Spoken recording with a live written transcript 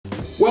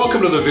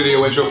Welcome to the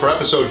video intro for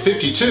episode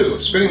 52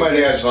 of Spinning My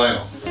Dad's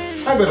Vinyl.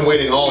 I've been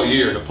waiting all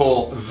year to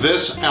pull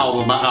this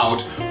album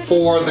out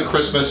for the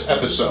Christmas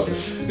episode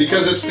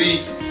because it's the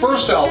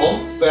first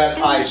album that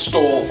I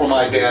stole from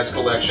my dad's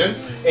collection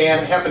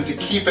and happened to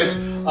keep it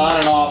on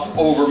and off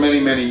over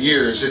many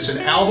years. It's an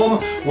album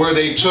where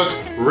they took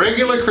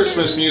regular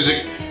Christmas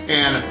music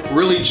and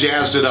really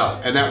jazzed it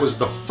up, and that was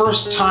the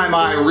first time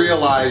I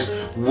realized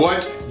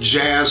what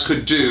jazz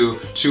could do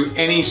to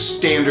any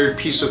standard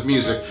piece of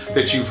music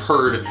that you've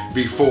heard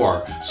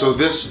before. So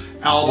this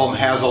album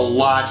has a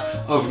lot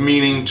of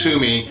meaning to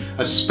me,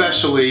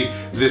 especially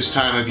this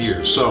time of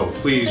year. So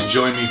please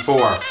join me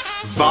for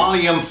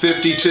Volume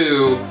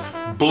 52,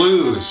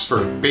 Blues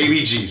for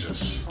Baby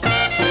Jesus.